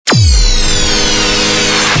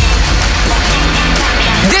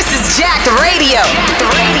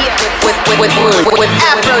with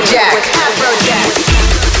Afrojack.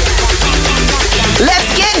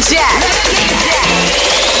 Let's get jacked.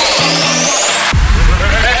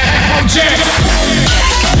 Afrojack.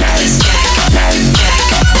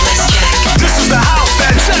 This is the house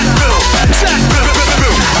that Jack built.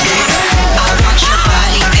 I want your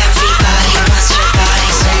body, everybody wants your body.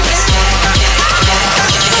 So let's jack.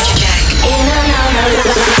 In and out of the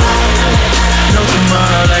No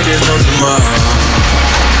tomorrow, like there's no tomorrow.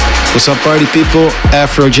 What's up, party people?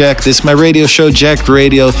 Afrojack. This is my radio show, Jacked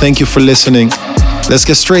Radio. Thank you for listening. Let's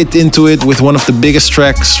get straight into it with one of the biggest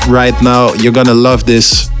tracks right now. You're gonna love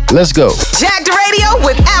this. Let's go. Jacked Radio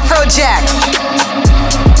with Afrojack.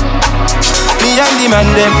 Me and the man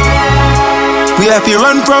them, we have to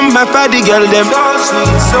run from my party girl them.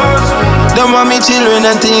 Don't want me children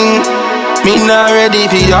and thing. Me not ready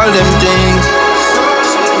for all them things.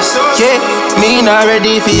 Yeah, me not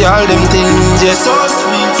ready for all them things yet.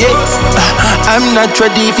 Yeah, I'm not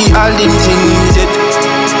ready for all them things yet.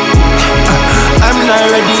 I'm not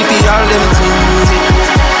ready for all them things yet.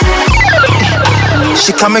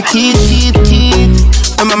 She call me kid.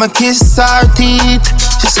 My mama kiss her teeth.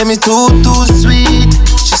 She say me too sweet.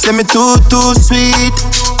 She say me too sweet.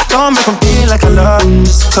 Don't make me feel like I love you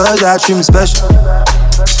just cause I treat me special.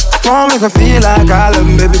 Don't make me feel like I love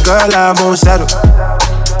you, baby girl, I won't settle.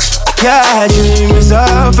 Yeah, I dream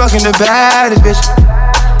myself fucking the baddest bitch.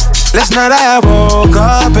 Last night I woke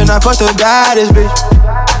up and I fucked the baddest bitch.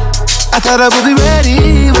 I thought I would be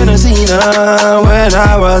ready when I seen her, when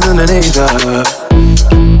I was underneath her.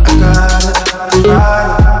 I gotta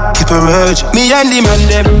keep her urge. Me and the man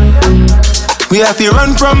them, we have to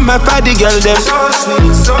run from my party girl them.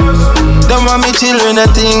 Don't want me children a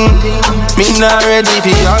thing. Me not ready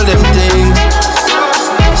for all them things.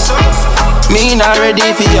 Me not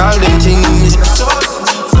ready for all them things.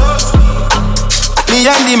 Me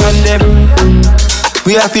and the man them,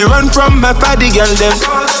 we have to run from my party girl them.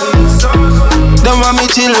 Don't want me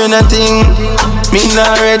children a thing. Me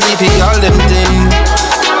not ready for all them things.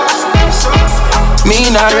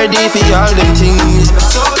 Me not ready for all them things.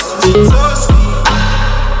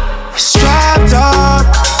 Strapped up,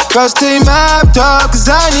 girl stay mapped up, cause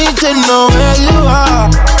I need to know where you are.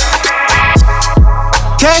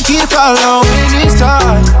 Can't keep following these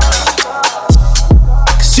stars,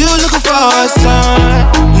 cause you looking for a sign,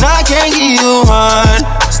 and I can't give you one.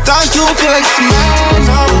 Start to feel like the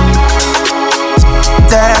man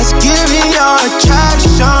that's giving your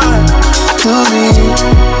attraction to me.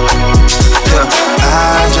 Yeah,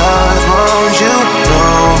 I just want you,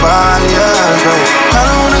 nobody else, babe. I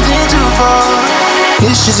don't wanna think too far.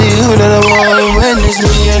 It's just you that I want when it's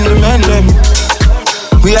me and the man them.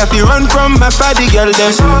 We have to run from my party girl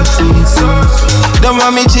them. Don't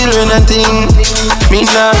want me children and thing. Me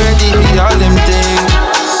not ready for all them things.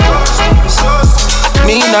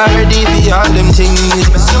 Me not ready for all them things.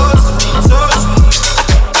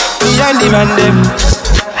 Me and the man them,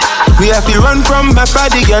 we have to run from my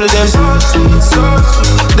party girl them.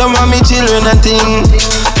 Don't want me children and thing.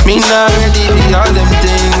 Me not ready for all them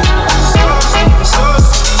things.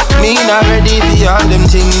 Me not ready for all them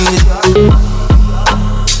things.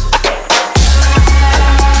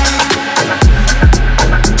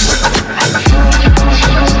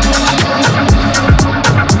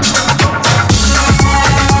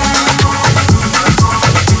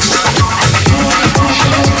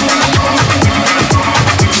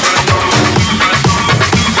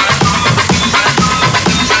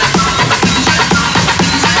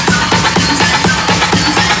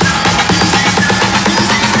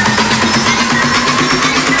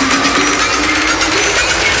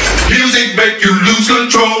 Make you lose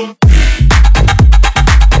control.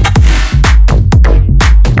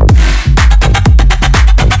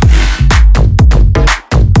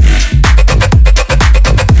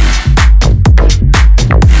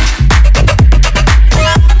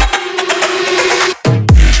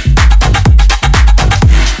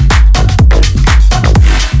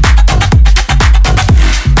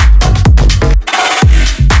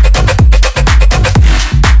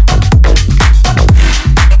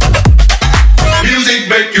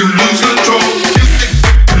 Make you lose control.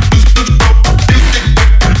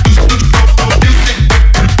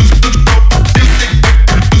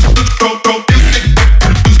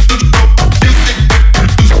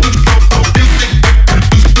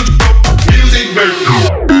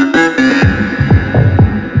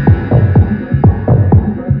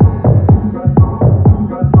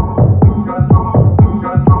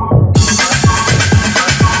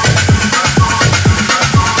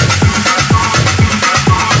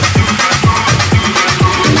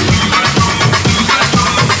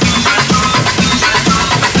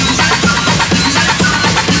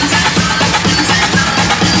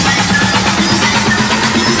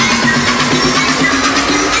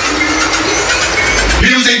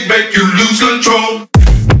 Music make you lose control.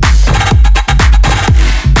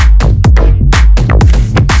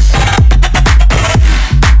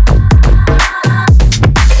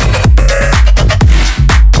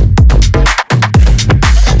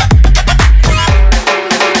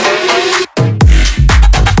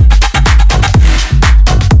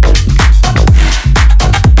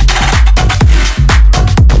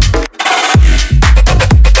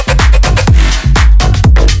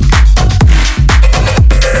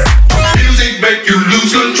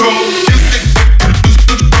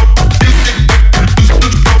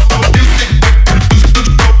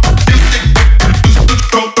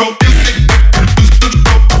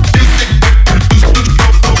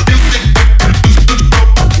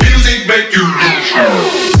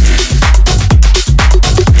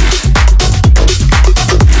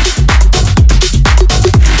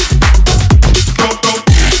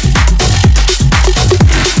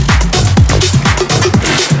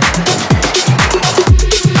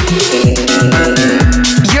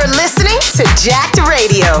 Jacked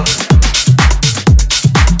Radio.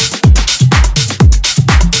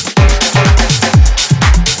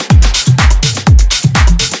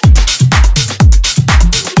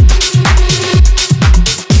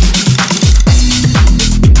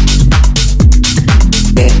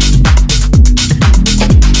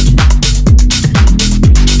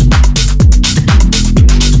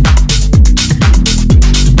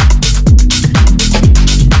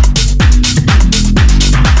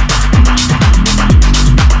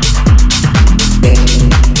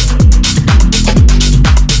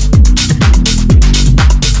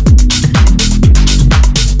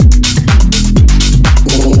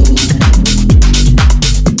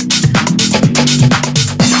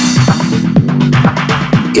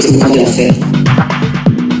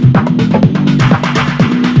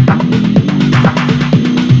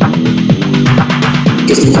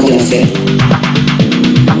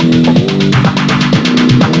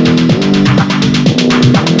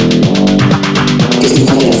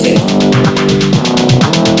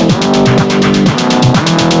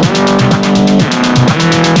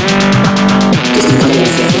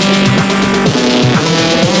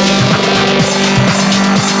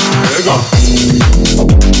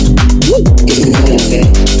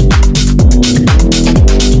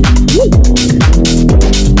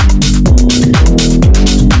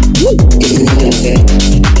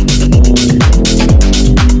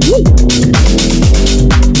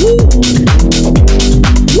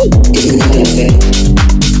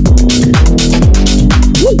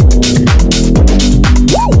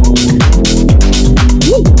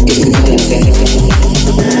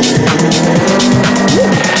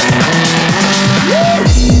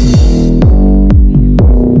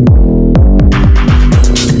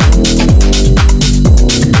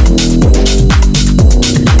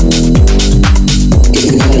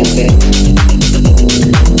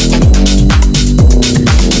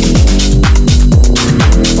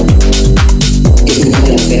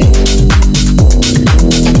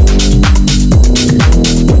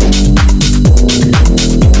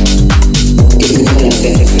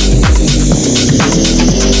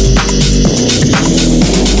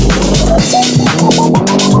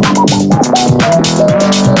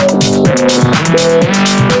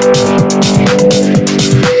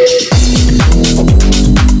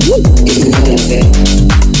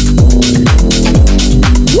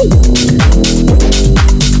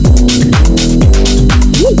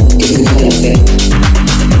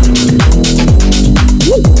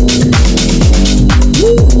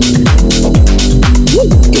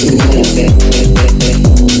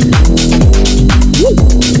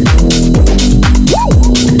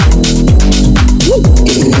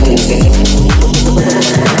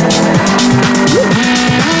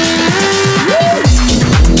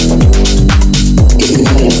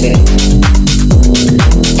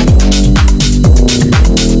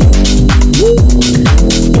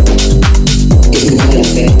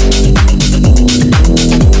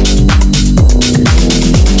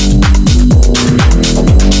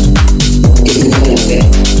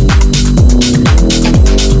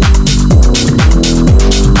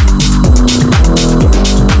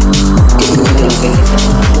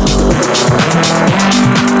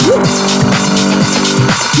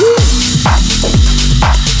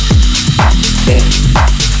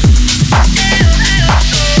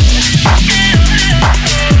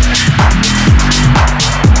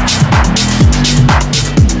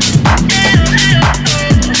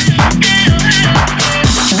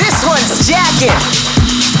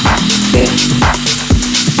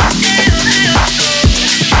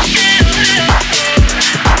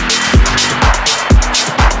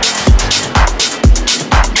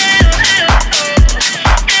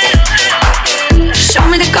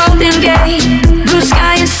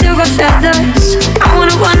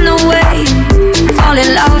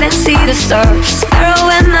 surf, sparrow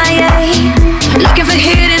MIA, looking for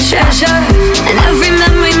hidden treasure and every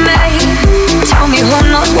memory made. Tell me who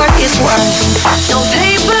knows what it's worth. No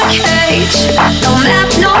paper cage, no map,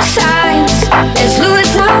 no signs. Let's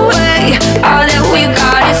lose our way. All that we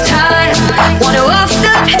got is time. Water off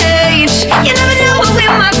the page. You never know what we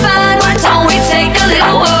might find. Why don't we take a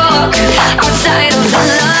little walk outside of the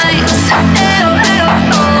lines?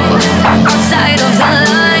 Outside of the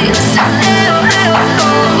lines.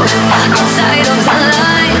 Outside of the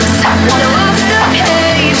lines. Water off the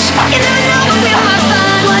page. You never know what we might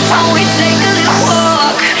find. Why don't we take a little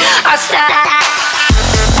walk outside?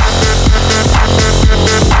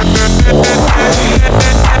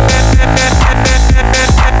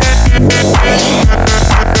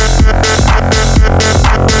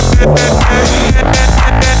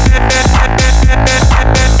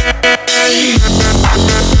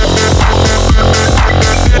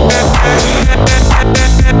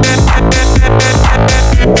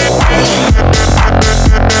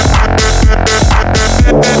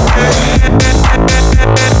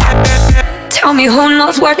 Tell me who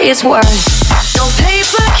knows what it's worth. No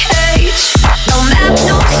paper cage, no map,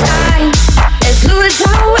 no signs. Let's lose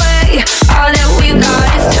our way. All that we got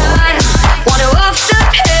is time. Water off the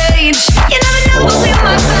page. You never know what we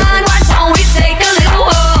might find. Why don't we take a little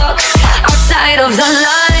walk outside of the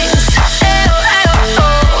lines?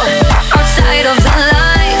 Outside of the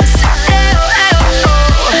lines.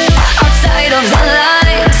 Outside of the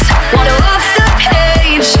lines. Water off the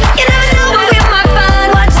page. You never know what we might find.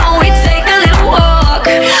 Why don't we take a little walk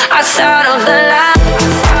outside of the lines?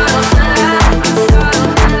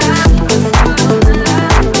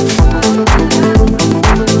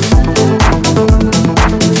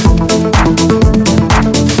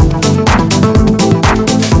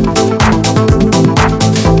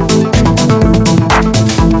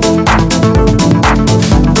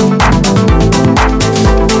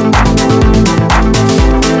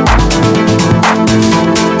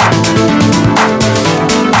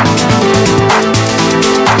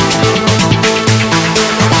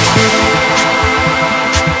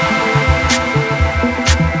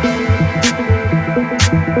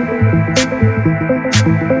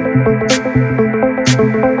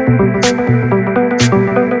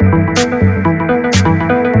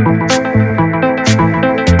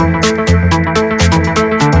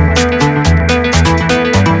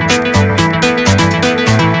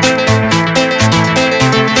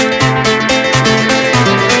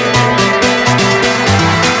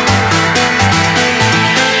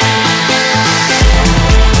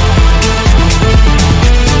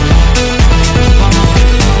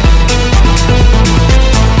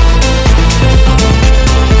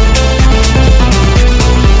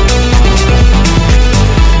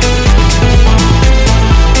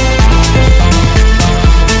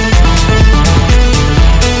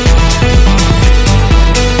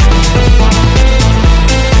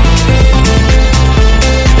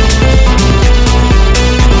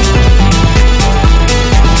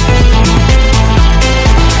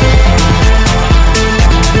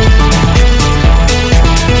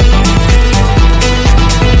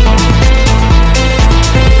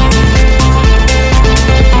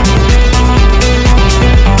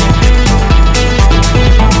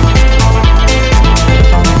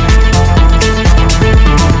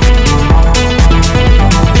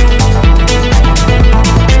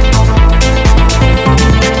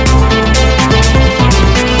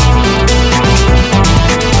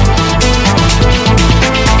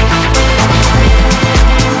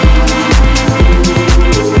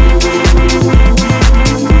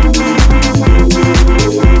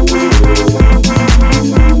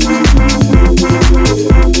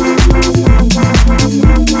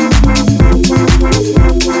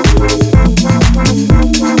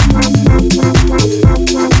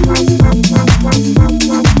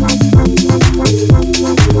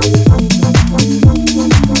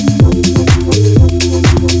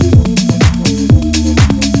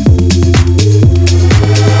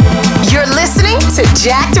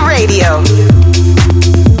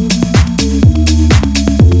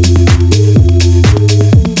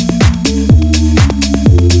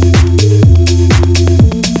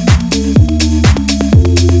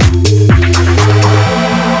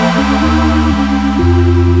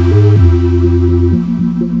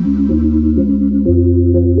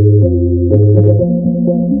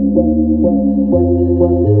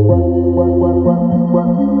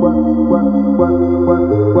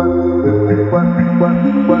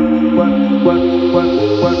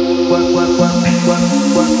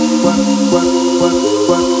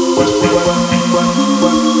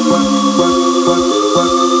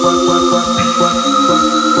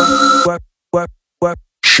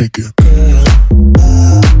 Shake it.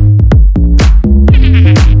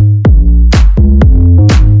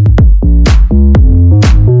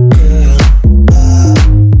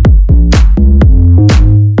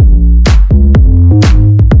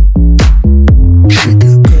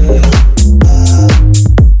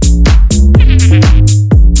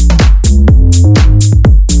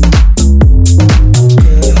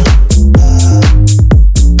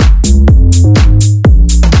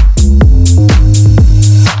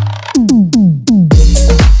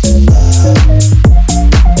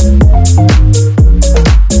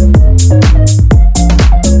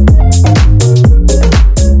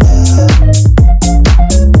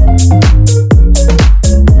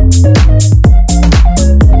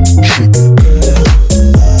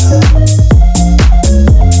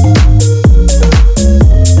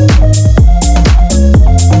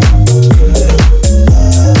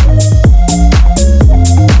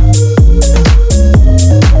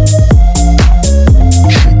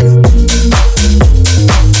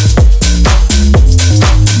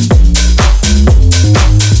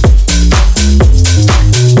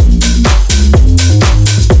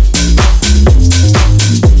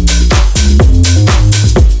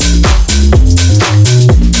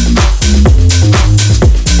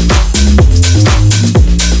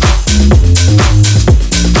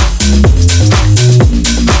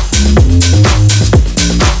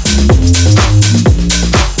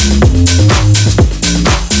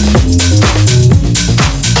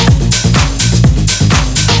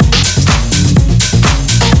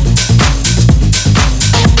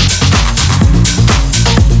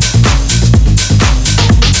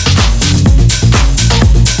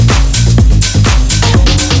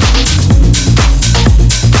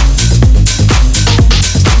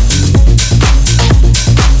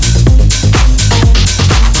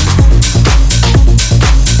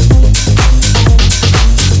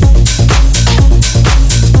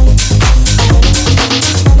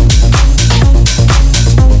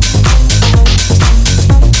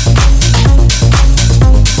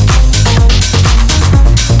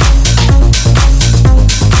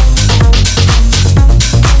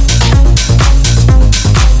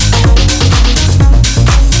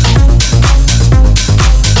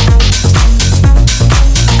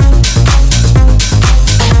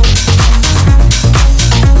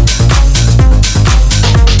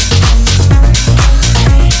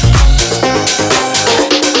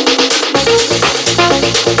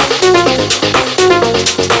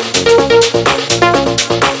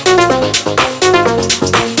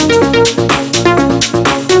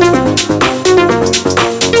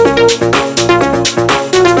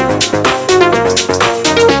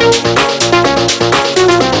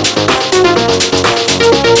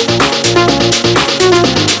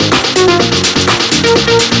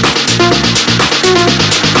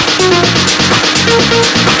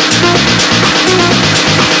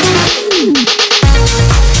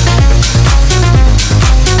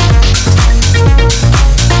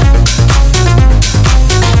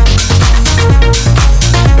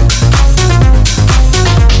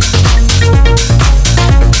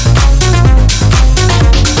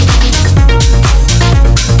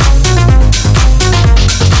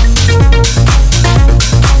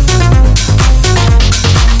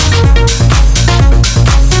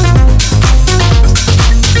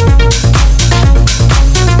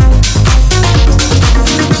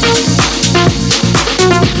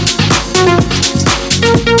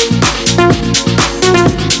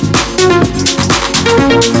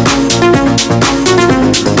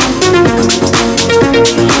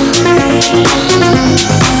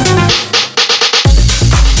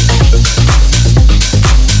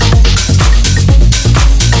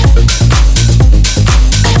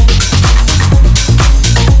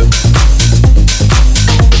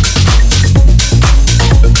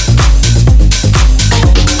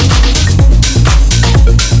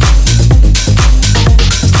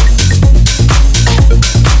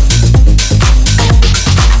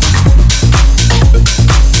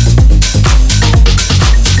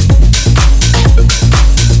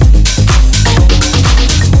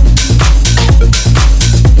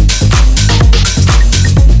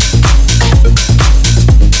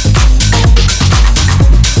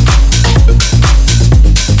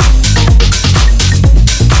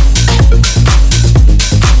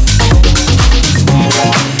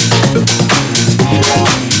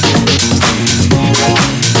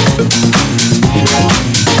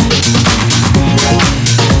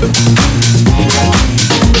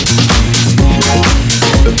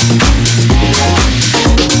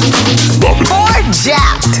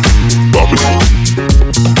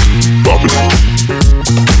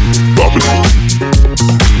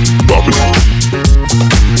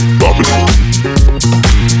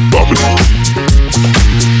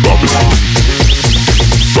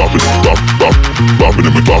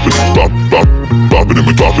 bopping, bop, bop, bopping and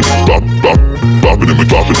we bopping, bop, bop, bopping and we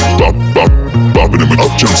bopping, bop, bop, bopping and we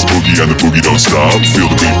up jumps the boogie and the boogie don't stop. Feel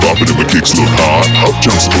the beat bopping and my kicks look hard. Up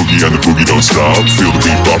jumps the boogie and the boogie don't stop. Feel the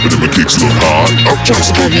beat bopping and my kicks look hard. Up jumps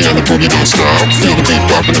the boogie and the boogie don't stop. Feel the beat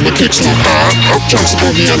bopping and my kicks look hard. Up jumps the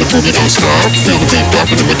boogie and the boogie don't stop. Feel the beat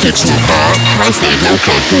bopping and my kicks look hard. High fade, low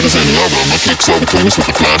cut, good as any other. My kicks all the cleanest with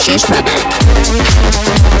the flashes, rubber.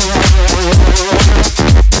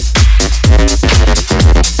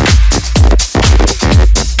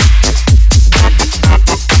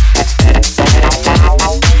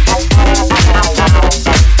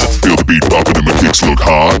 Feel the beat bopping and my kicks look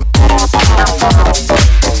hard.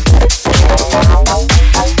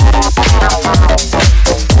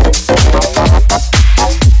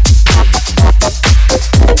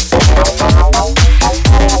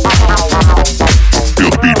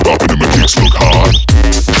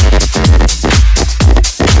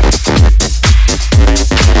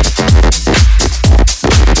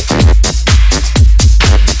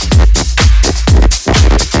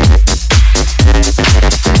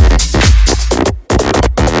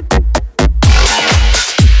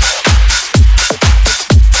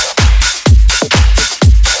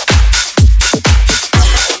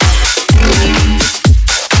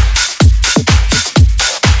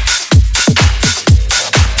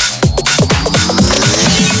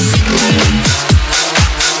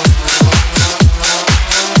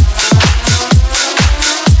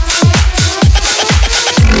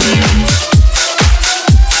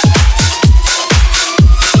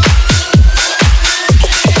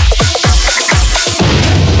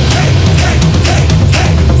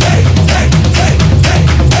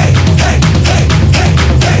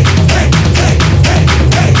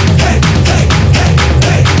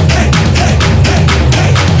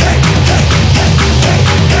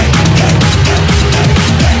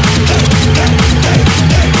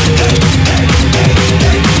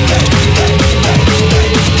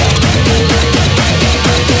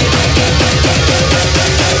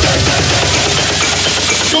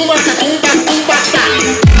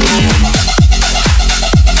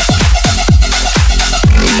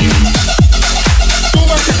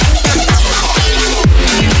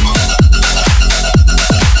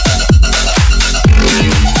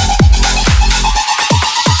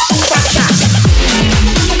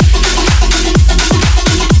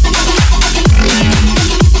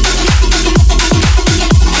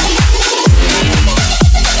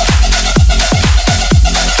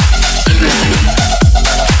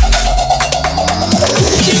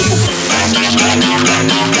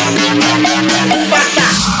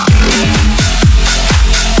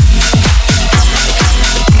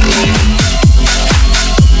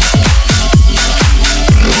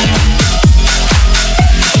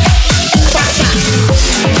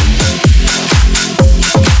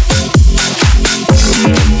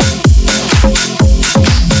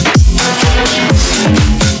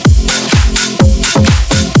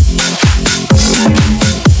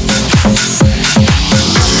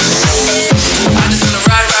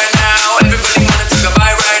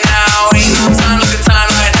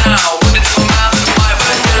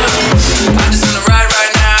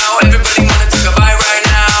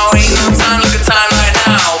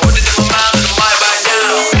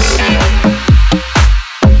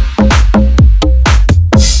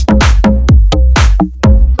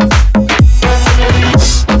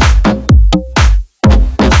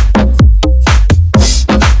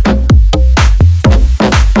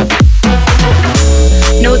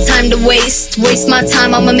 Waste my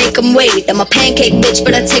time, I'ma make them wait. I'm a pancake bitch,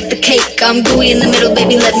 but I take the cake. I'm gooey in the middle,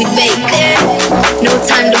 baby, let me bake. No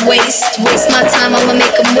time to waste my time, I'ma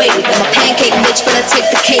make them wait. I'm a pancake bitch, but I take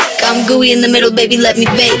the cake. I'm gooey in the middle, baby, let me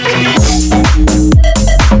bake.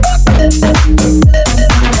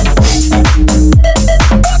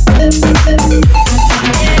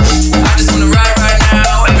 I just wanna ride right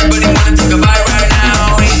now. Everybody wanna take a bite right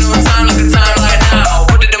now. Ain't no time like a time right now.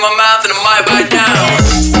 Put it in my mouth and I might bite down.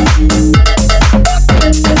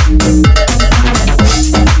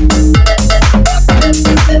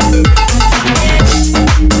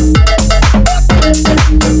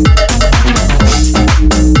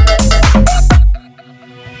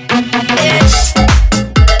 Yeah.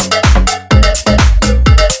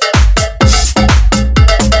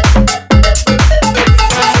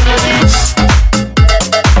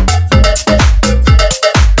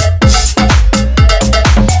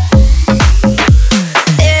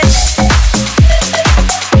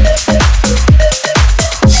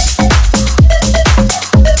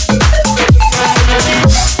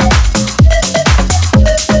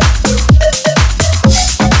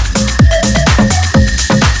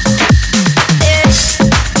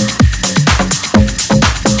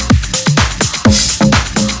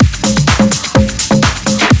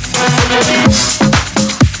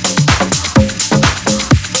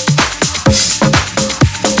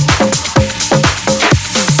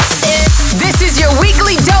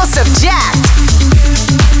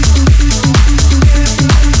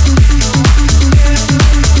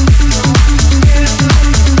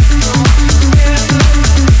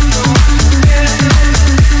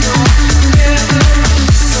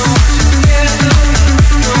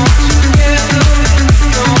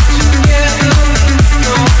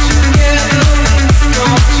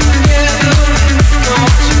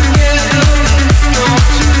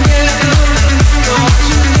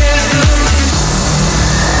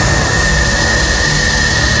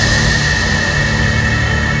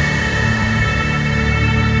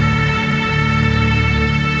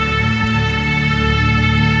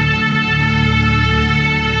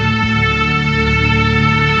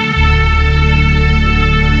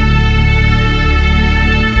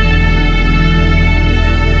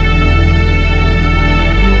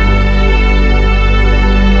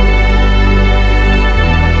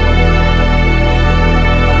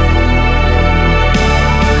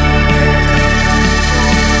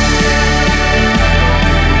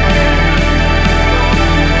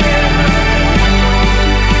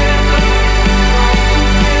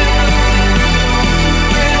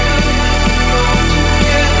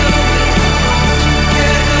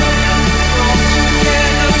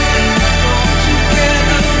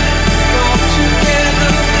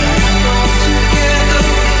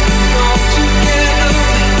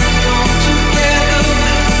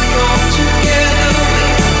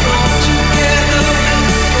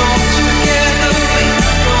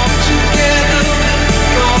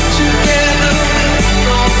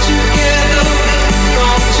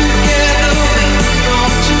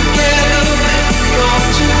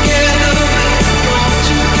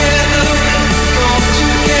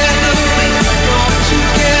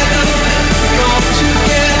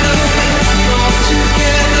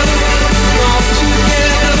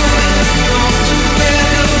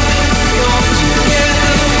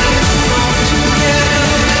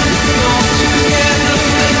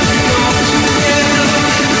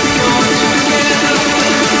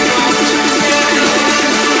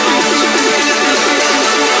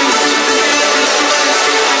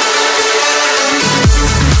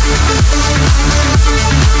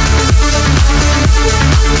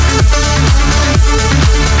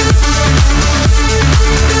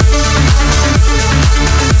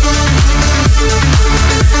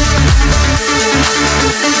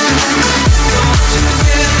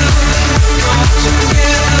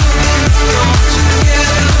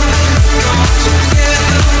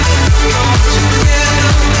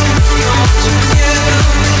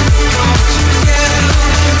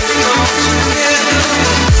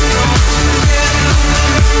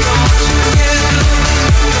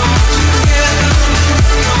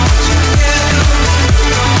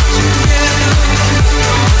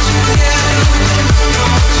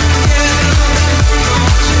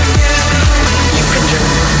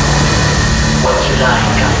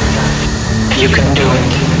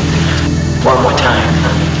 One more time.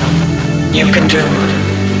 You can do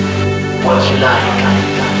what you like.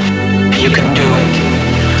 You can do it.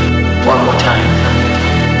 One more time.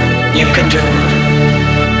 You can do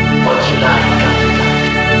what you like.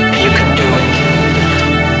 You can do it.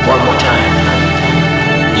 One more time.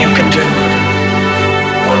 You can do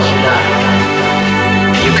what you like.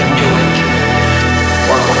 You can do it.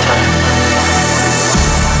 One more time.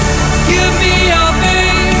 Give me your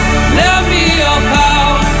faith, let me your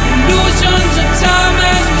power. Illusions of time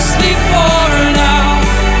as we sleep for an hour.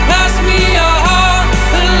 Pass me your heart,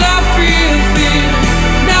 a life free of fear.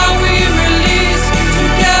 Now we release,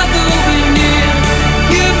 together we near.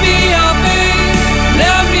 Give me your faith,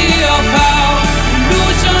 let me your power.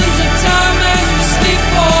 Illusions of time as we sleep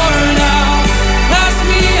for an hour. Pass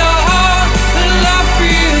me your heart, a life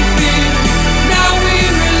free of fear. Now we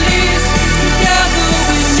release, together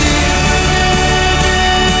we near.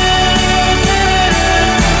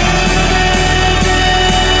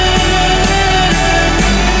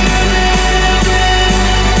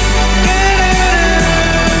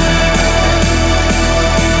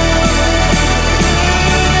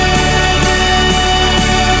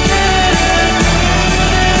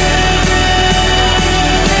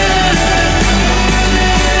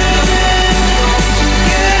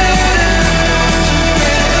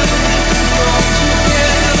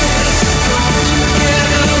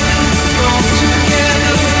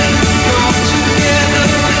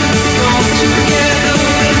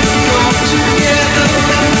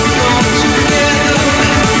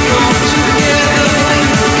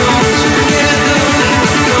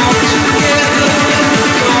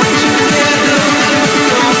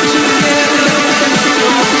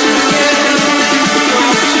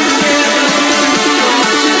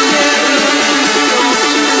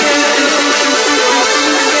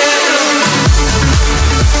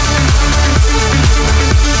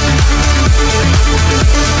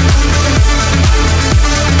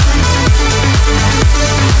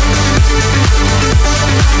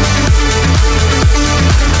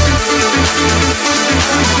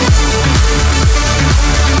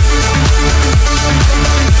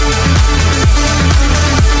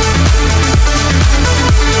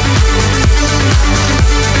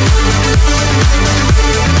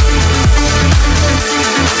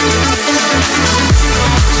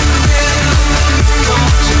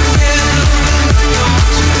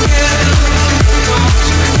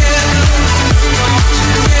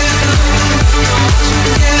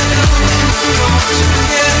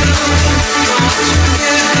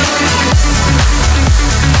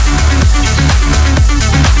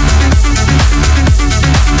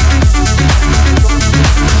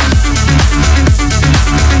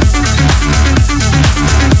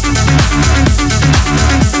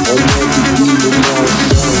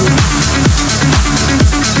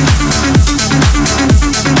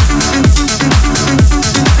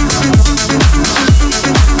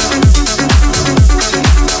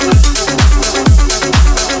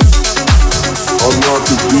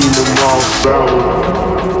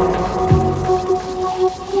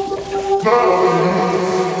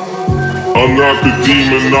 I'm not the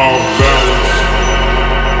demon off balance.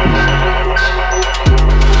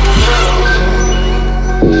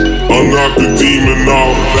 I'm not the demon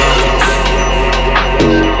off balance.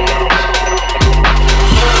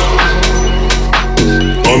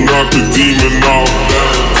 I'm not the demon off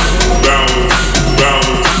balance. Balance,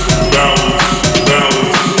 balance, balance,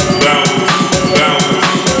 balance, balance, balance,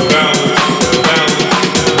 balance,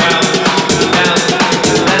 balance,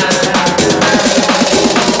 balance.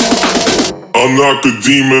 I'm not the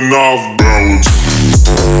demon off balance.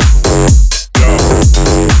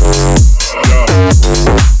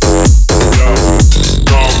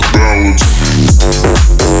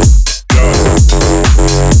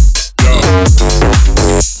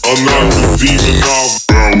 I'm not the demon off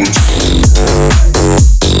balance.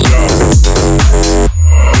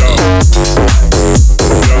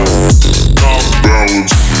 Off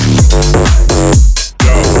balance.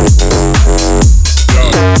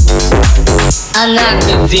 I'm not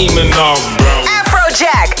the demon off balance.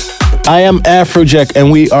 Afrojack. I am Afrojack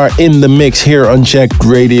and we are in the mix here on Jacked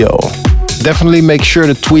Radio. Definitely make sure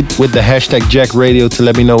to tweet with the hashtag Jacked Radio to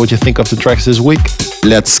let me know what you think of the tracks this week.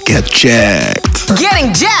 Let's get jacked. Getting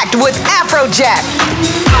jacked with Afrojack.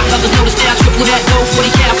 Pop lovers know the style, triple that dough, 40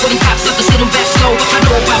 cal, 40 cops, up to sit them back slow. I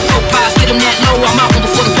know about dope pies, get them that low. I'm out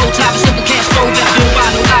before the bow tie, a simple cash flow. Back on by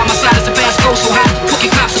no lie, my side is the fast go so high. Crooked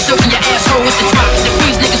cops are searching your asshole with the drop. The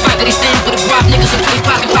freeze niggas fight that they stand for the drop. Niggas are play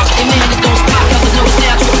pocket pops, they man that don't stop. Lovers know the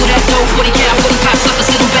style, triple that dough, 40 cal, 40 cops, up to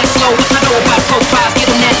sit them back slow. I know about dope pies, get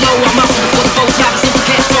them that low. I'm out before the bow tie, a simple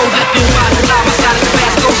cash flow. Back on by no lie, my side is the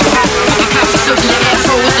fast go so high.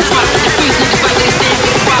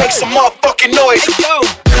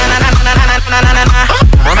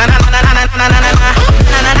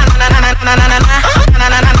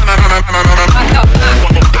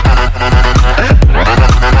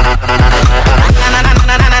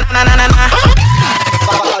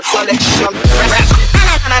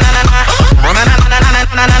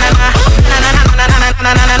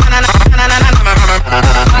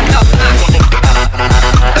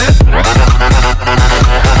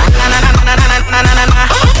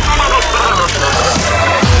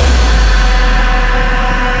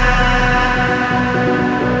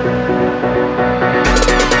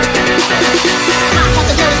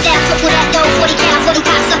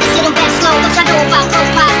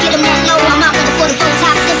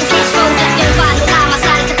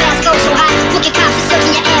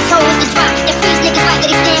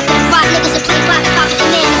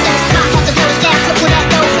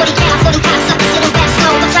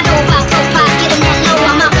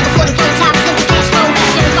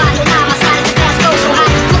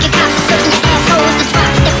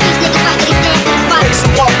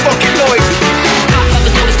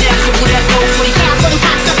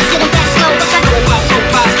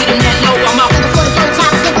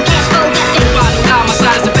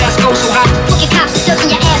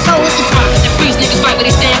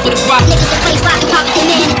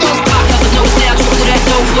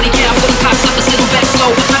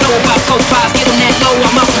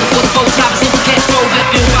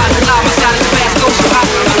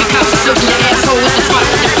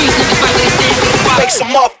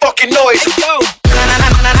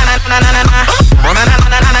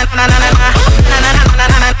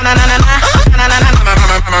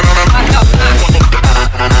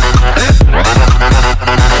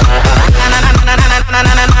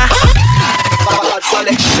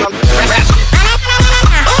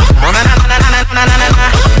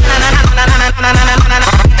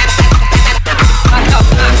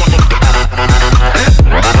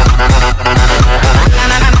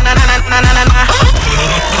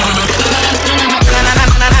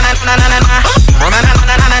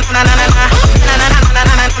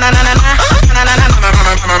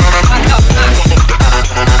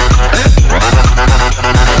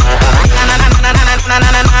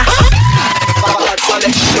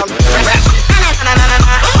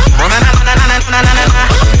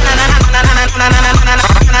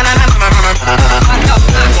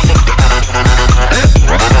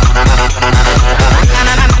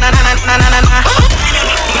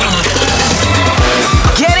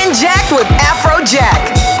 Afrojack.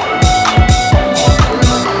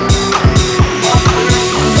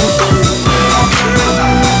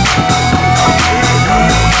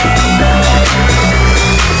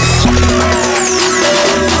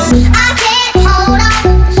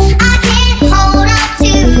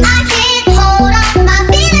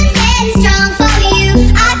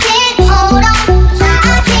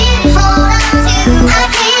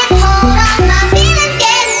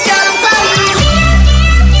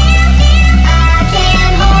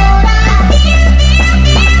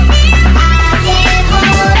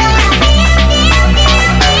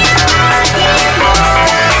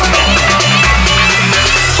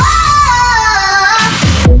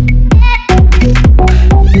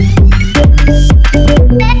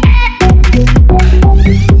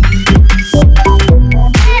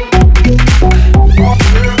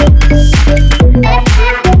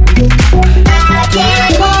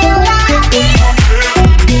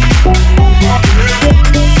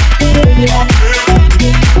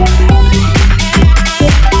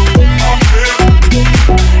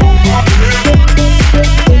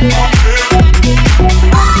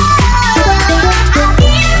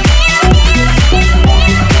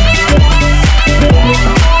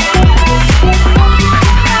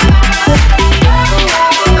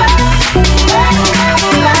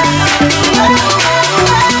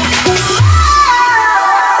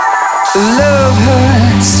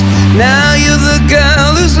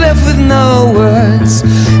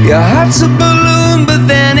 It's a balloon, but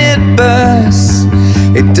then it bursts.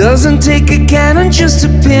 It doesn't take a cannon just to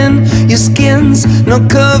pin your skin's no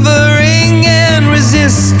covering and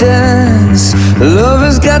resistance. Love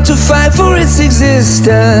has got to fight for its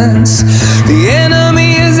existence. The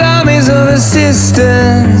enemy is armies of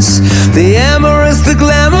assistance. The amorous, the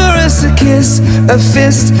glamorous, a kiss, a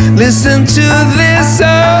fist. Listen to this,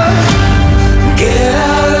 oh. Get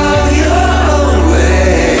out of your own way.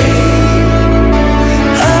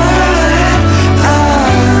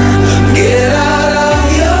 Get out of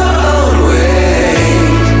your own way.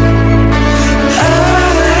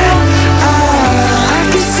 I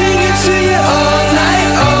can sing it to you all night,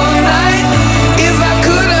 all night. If I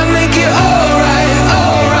could, I'd make it alright,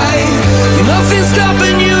 alright. Nothing's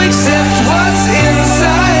stopping you except what's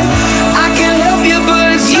inside. I can help you,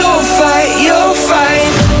 but it's your fight, your fight.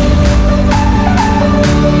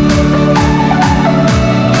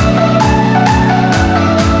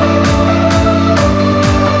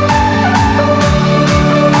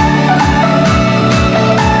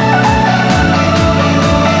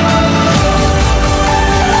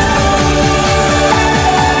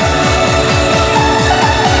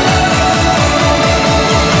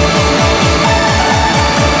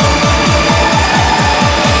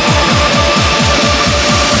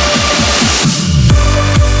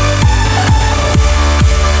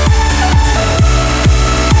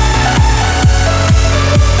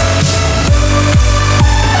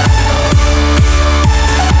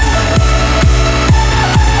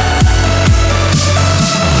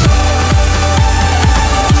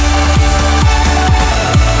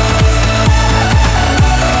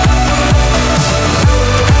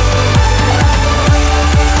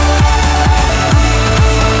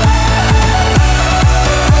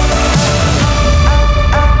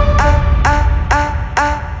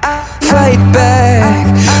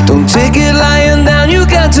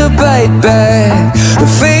 To bite back. The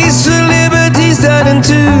face of liberty starting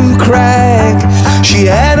to crack. She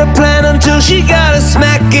had a plan until she got a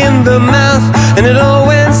smack in the mouth, and it all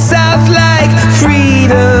went south like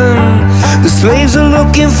freedom. The slaves are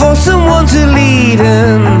looking for someone to lead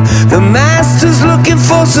them. The master's looking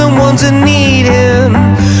for someone to need him.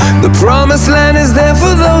 The promised land is there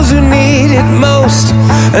for those who need it most.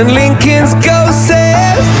 And Lincoln's ghost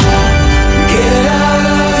says, get out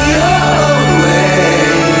of your own way.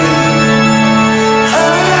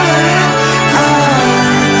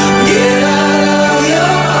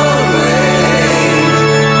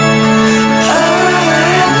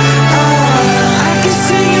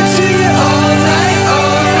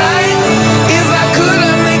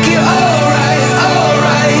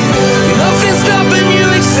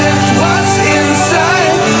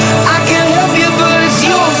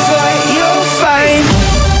 Fight.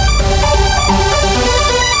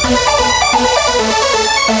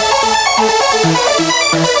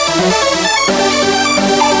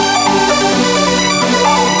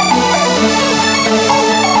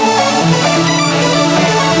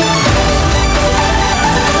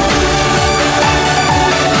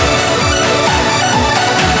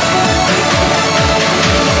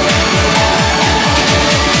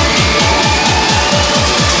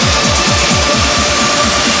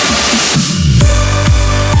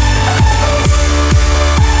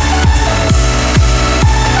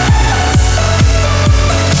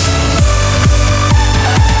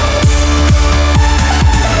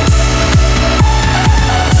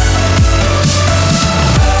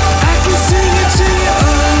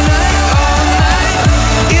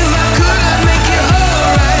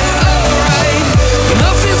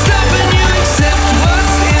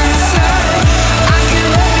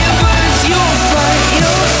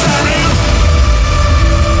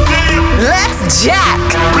 Jack.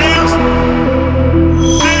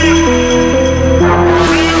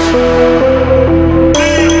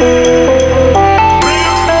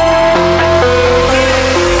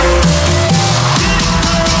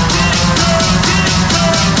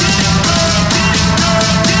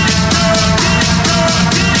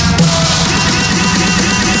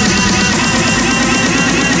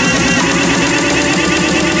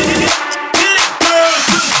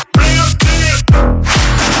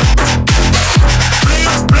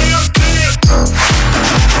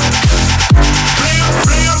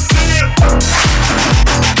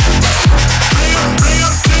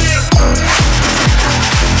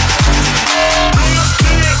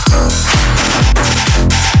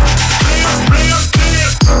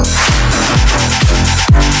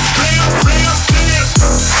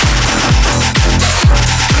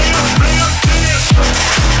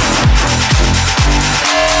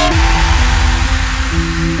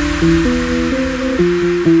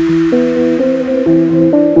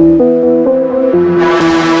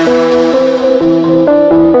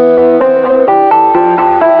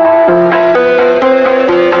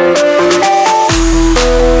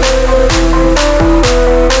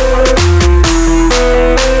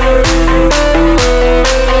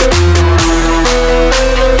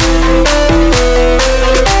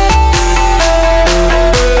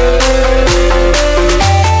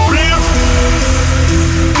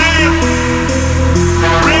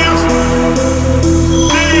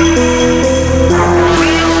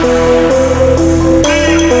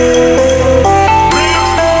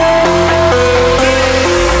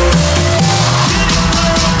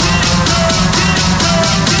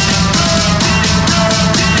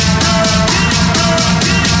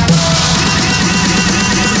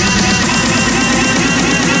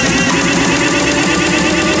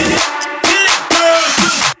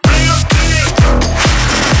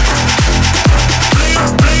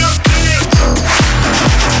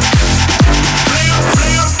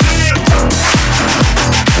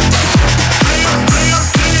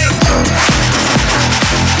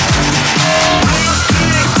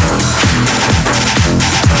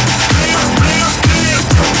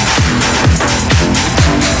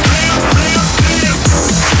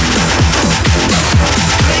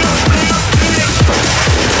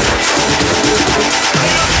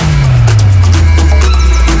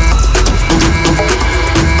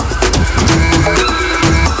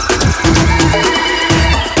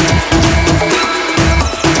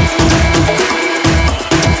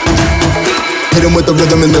 Hit him with the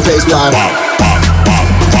rhythm in the face line.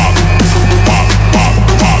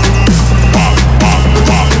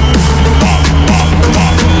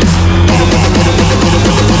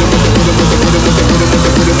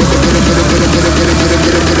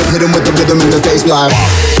 Hit him with the rhythm in the face line.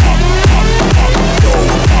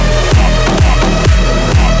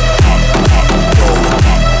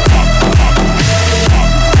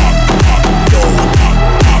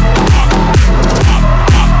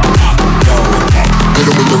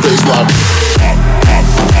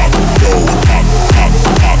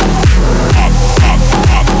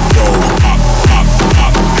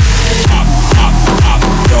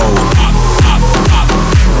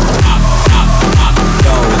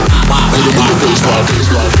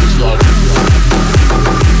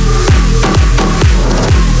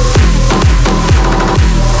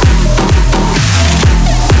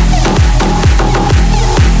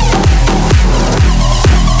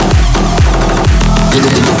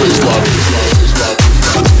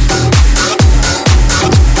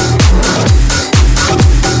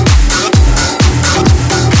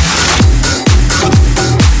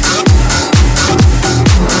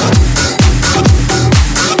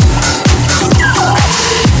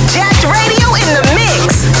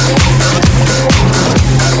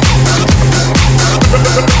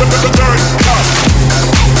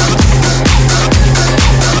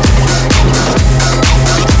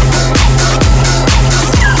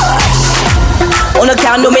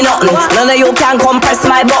 Can't do me nothing. None of you can come press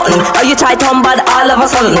my button. Or you try to bad all of a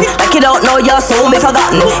sudden. Like you don't know you're soon be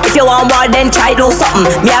forgotten. If you want war then try do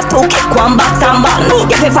something. Me have to kick one box and button.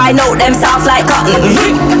 If you find out them soft like cotton.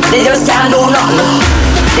 They just can't do nothing.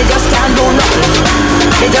 They just can't do nothing.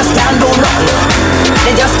 They just can't do nothing.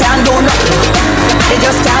 They just can't do nothing. They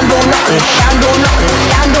just can't do nothing. Can't do nothing.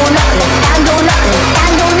 Can't do nothing. Can't do nothing.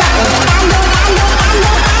 Can't do nothing. Can't do nothing.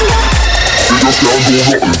 They just can't do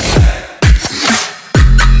nothing.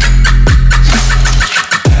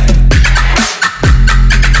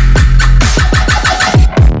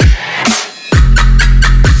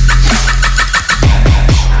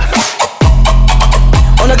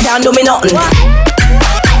 Can't do me nothing.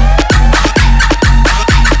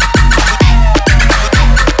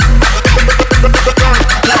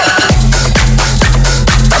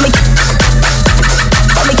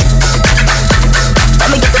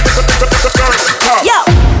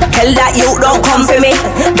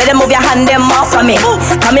 for me.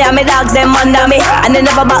 Come here, me dogs, them under me. And they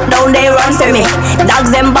never back down, they run for me. Dogs,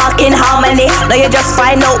 them bark in harmony. Now you just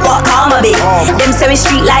find out what karma be. Them say we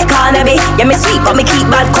street like Carnaby. Yeah, me sweet, but me keep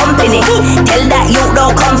bad company. Tell that you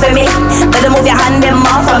don't come for me. Better move your hand, them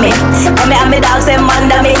off for me. Come here, me dogs, them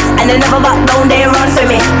under me. And they never back down, they run for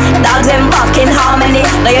me. Dogs, them bark in harmony.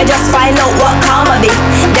 Now you just find out what karma be.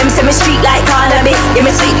 Them say me street like Carnaby. Yeah, me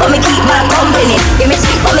sweet, but me keep bad company. Yeah, me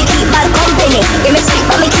sweet, but me keep bad company. Yeah, me sweet,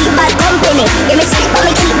 but me keep bad company. Yeah, me sweet, but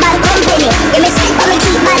me keep bad company. Yeah, me sweet, but me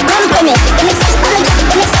keep bad company. Yeah, me sweet, but me keep,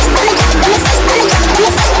 yeah, me sweet, but me keep, yeah, me sweet, but me keep, yeah,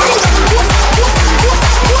 me sweet, but me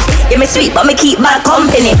keep, yeah, me sweet, but me keep bad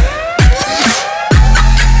company.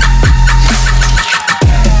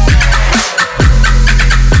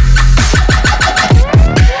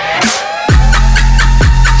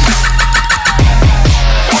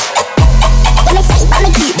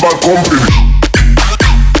 Bad company.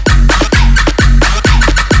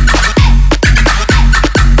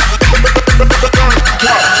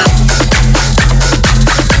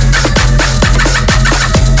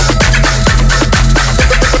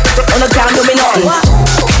 On the ground, do me nothing.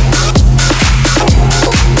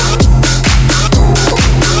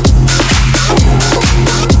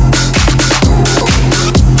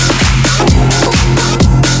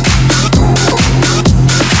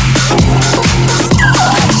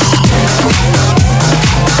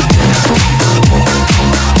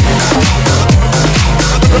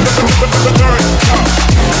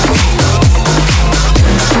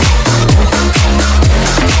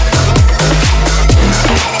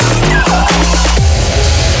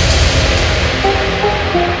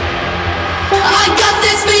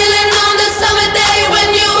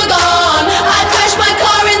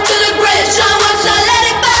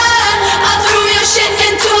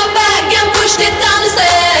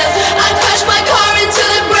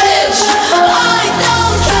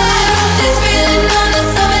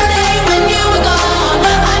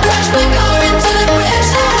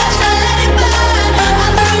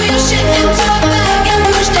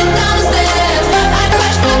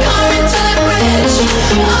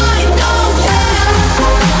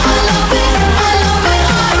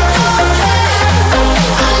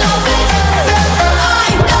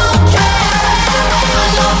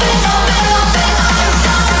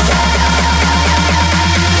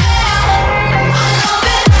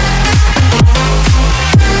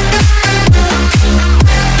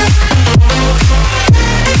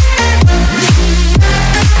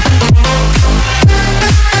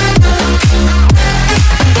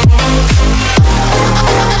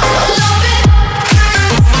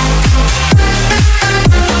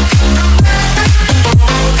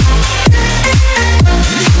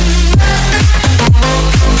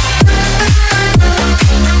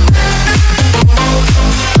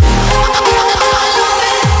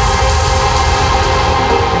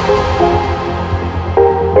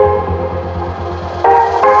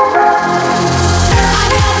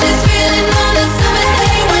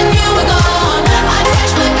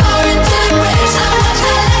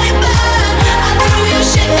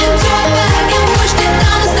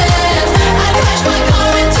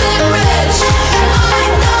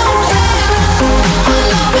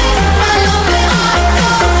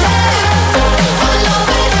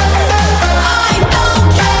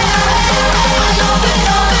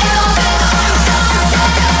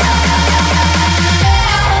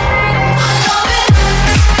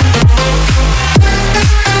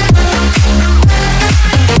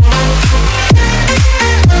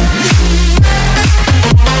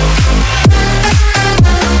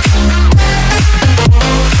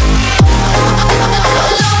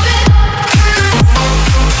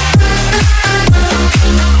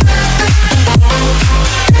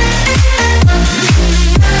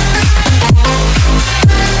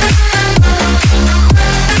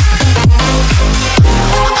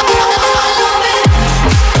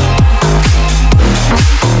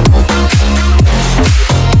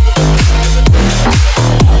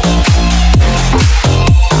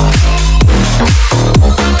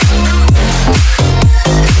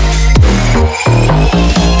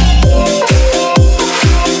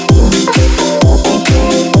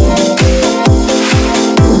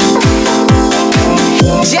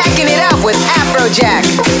 Afrojack.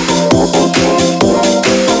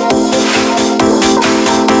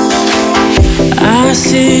 I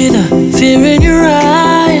see the fear in your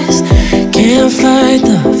eyes. Can't fight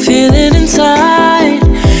the feeling inside.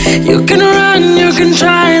 You can run, you can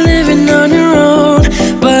try living on your own,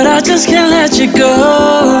 but I just can't let you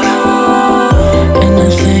go. And I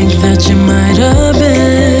think that you might have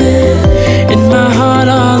been in my heart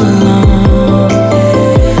all along.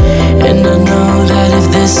 And I know that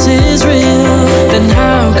if this is real,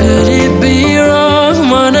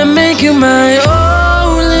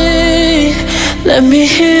 Let me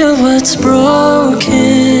heal what's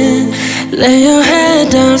broken. Lay your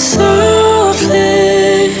head down softly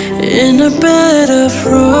in a bed of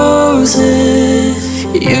roses.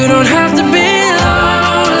 You don't have to be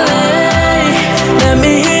lonely. Let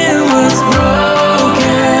me heal what's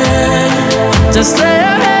broken. Just lay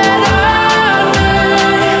your head on me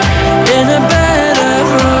in a bed of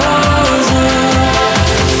roses.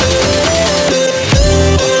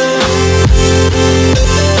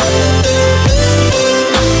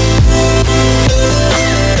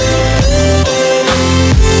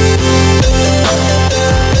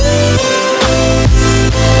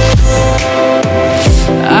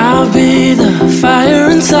 I'll be the fire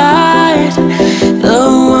inside, the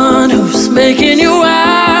one who's making you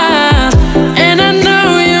wild. And I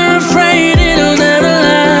know you're afraid it'll never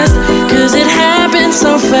last, 'cause it happened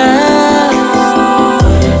so fast.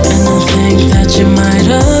 And I think that you might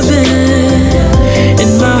have been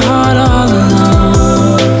in my heart all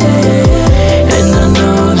along. And I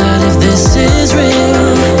know that if this is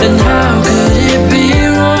real, then how could it be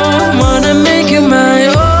wrong? Wanna make you my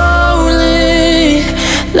only.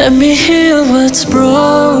 Let me heal what's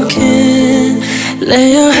broken. Lay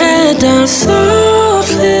your head down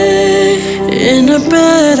softly in a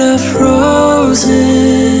bed of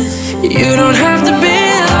roses. You don't have to be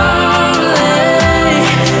lonely.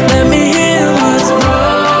 Let me heal what's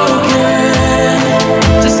broken.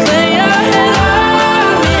 Just lay your head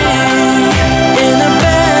on me in a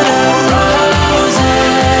bed of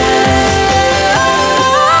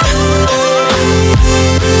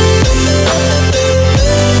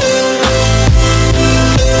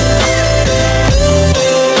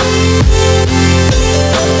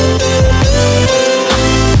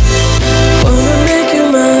Wanna make you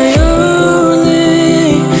my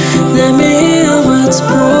only. Let me heal what's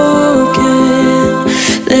broken.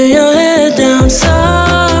 Lay your head down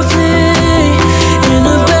softly in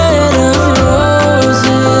a bed of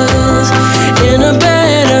roses. In a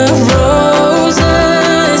bed of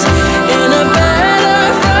roses. In a bed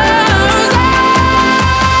of roses.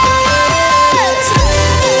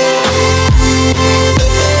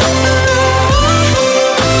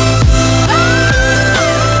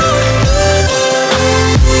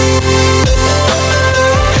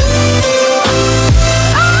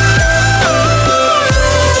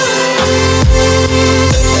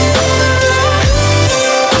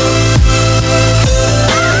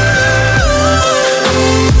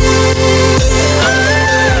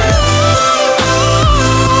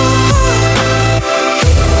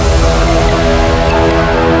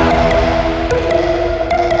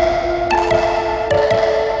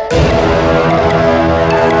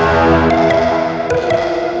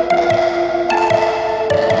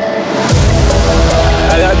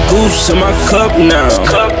 I got goose in my cup now.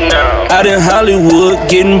 Out in Hollywood,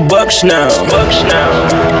 getting bucks now.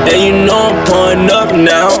 And you know I'm pouring up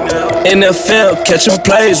now. NFL, catching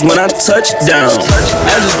plays when I touch down.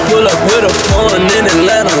 I just pull up with a foreign in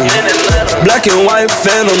Atlanta. Black and white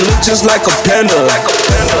phantom, look just like a panda.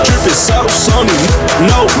 Drippin' sauce on me,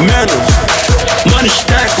 no manners. Money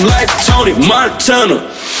stacked like Tony Montana.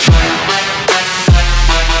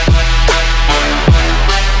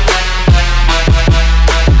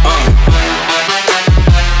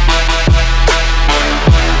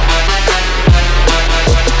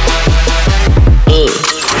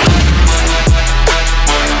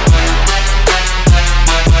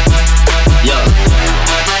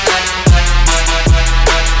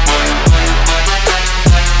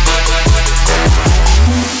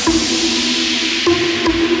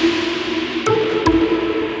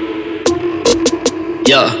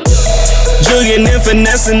 Yeah. Jugging and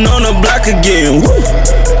finessing on the block again. Woo.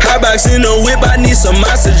 Hot box in the whip, I need some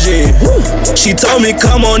oxygen. Woo. She told me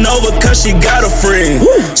come on over cause she got a friend.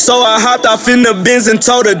 Woo. So I hopped off in the Benz and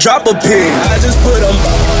told her drop a pin. I just put a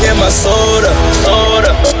in my soda.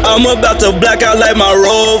 I'm about to black out like my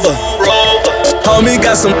Rover. Homie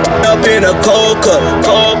got some up in a cold cup.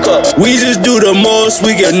 We just do the most,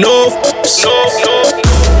 we get no.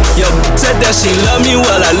 Yo, said that she love me,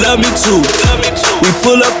 well I love me too. We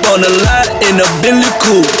pull up on the lot in a Bentley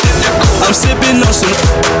coupe. I'm sipping on some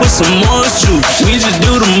with some orange juice. We just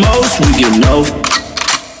do the most, we get no.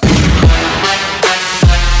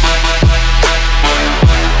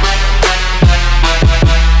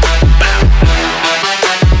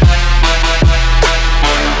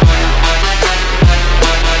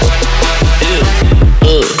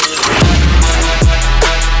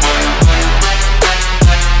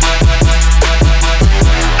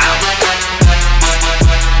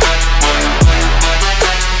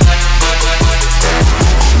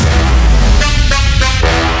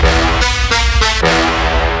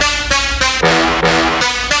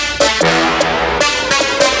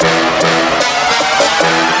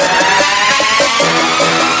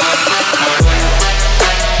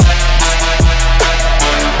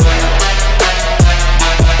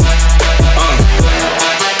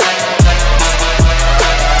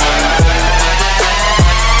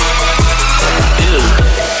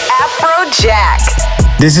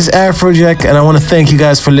 This is Afrojack, and I want to thank you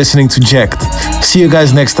guys for listening to Jacked. See you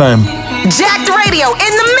guys next time. Jacked Radio in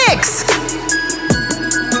the mix.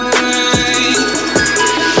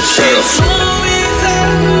 Shit.